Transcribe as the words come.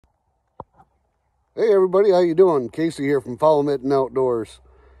Hey everybody, how you doing? Casey here from Follow Mitten Outdoors.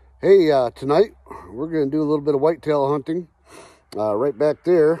 Hey, tonight we're going to do a little bit of whitetail hunting. Right back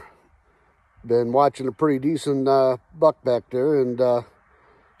there, been watching a pretty decent buck back there, and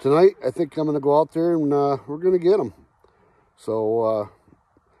tonight I think I'm going to go out there and we're going to get him. So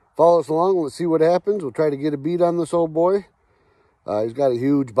follow us along, let's see what happens. We'll try to get a bead on this old boy. He's got a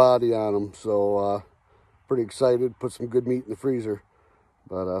huge body on him, so pretty excited. Put some good meat in the freezer.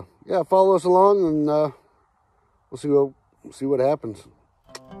 But yeah, follow us along and we'll see what happens.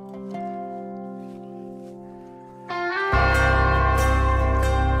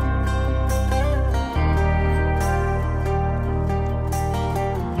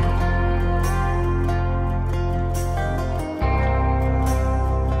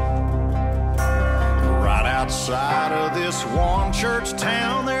 Right outside of this one church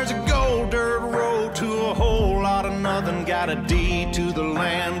town, there's a gold dirt road to a whole lot of nothing. Got a deed to the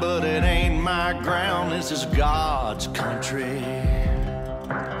land, but it ain't my ground. This is God's country.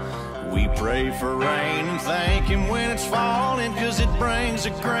 We pray for rain and thank Him when it's falling, 'cause it brings a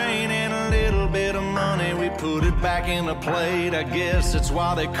grain and a little bit of money. We put it back in the plate, I guess that's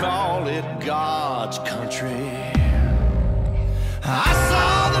why they call it God's country. I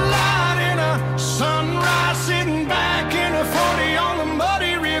saw the light in a sunrise, sitting back in a 40 on the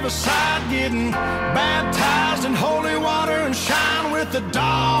muddy riverside, getting baptized in holy water and shine with the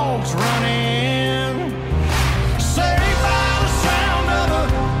dogs running. Saved by the sound of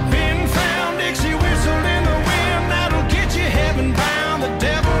a pin-found Dixie whistle in the wind, that'll get you heaven bound. The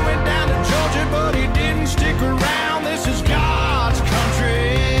devil went down to Georgia, but he didn't stick around. This is God's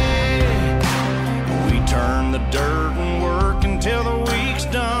country. We turn the dirt and work until the week's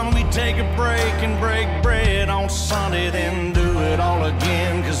done. We take a break and break bread on Sunday, then do it all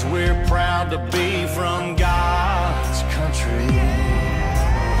again, 'cause we're proud to be from God's country.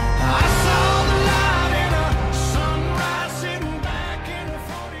 I saw the light in a sunrise, sitting back in a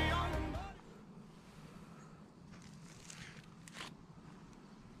 40 on the mud.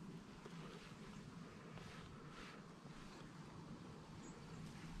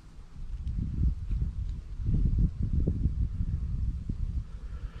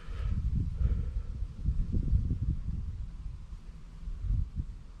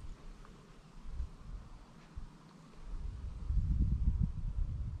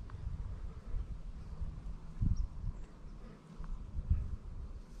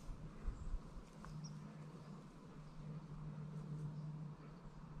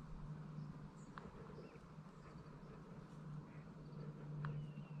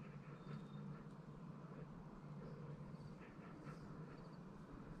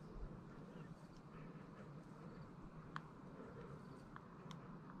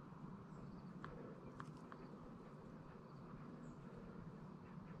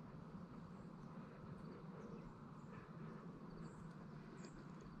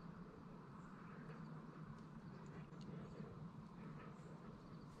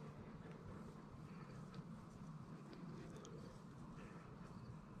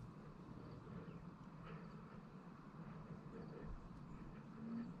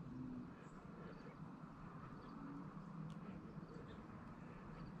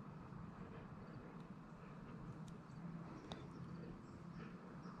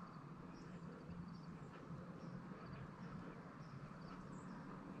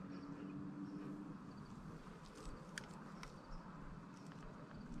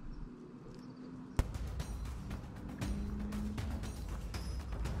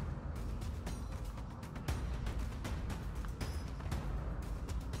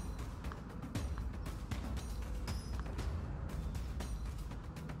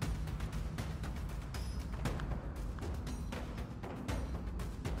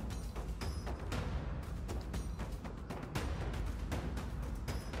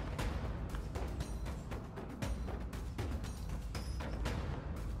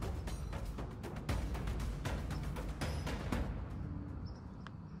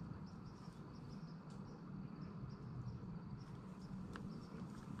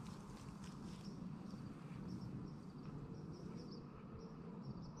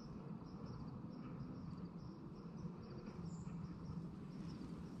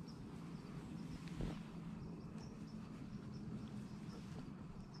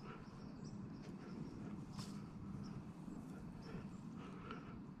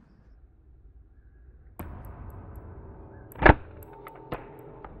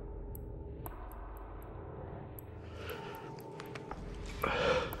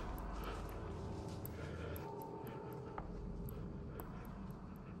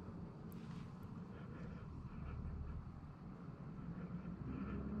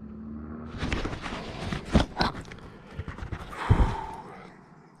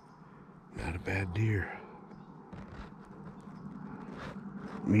 deer.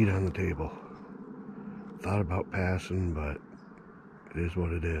 Meat on the table. Thought about passing, but it is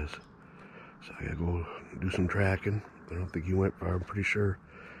what it is. So I gotta go do some tracking. I don't think he went far, I'm pretty sure.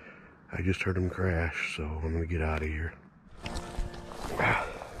 I just heard him crash, so I'm gonna get out of here.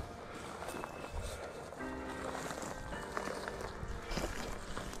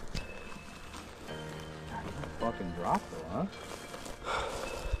 Fucking drop though, huh?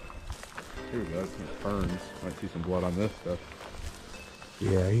 Here we go, some ferns. Might see some blood on this stuff.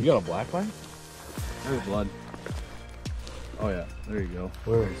 Yeah, You got a black line? There's blood. Oh yeah, there you go.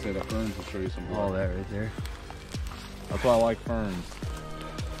 Where? I say the ferns will show you some blood. Oh, that right there. That's why I like ferns.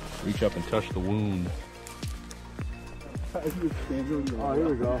 Reach up and touch the wound. Oh, here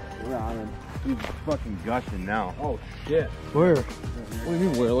we go. We're on him. He's fucking gushing now. Oh shit. Where? What do you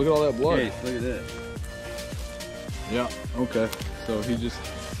mean where? Look at all that blood. Hey, look at this. Yeah, okay. So he just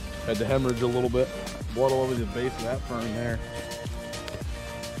had to hemorrhage a little bit. Blood all over the base of that fern there.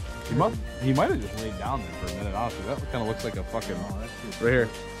 He might have just laid down there for a minute, honestly. That kind of looks like a fucking... Oh, that shit's, right here.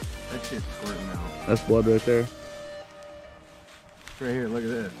 that shit's squirting now. That's blood right there. Right here, look at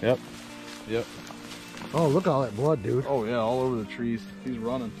this. Yep. Yep. Oh, look at all that blood, dude. Oh yeah, all over the trees. He's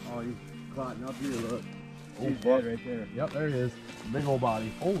running. Oh, he's clotting up here, look. Oh, He's dead right there. Yep, there he is. Big old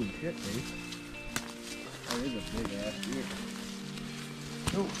body. Holy shit, Dave. Oh, he's a big ass deer.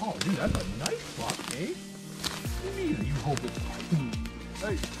 Oh, dude, that's a nice buck, Dave. What do you mean you hope it's...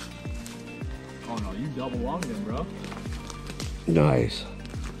 Hey. Oh no, you double lunged him, bro. Nice.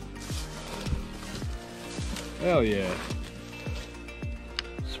 Hell yeah.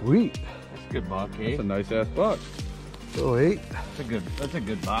 Sweet. That's a good buck, eh? That's a nice ass buck. Oh, 8. That's a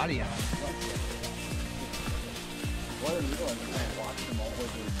good body on it. What are you doing? I watched him all the way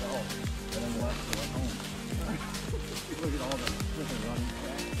to himself and then left to home. Look at all the freaking running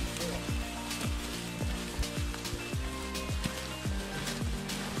back.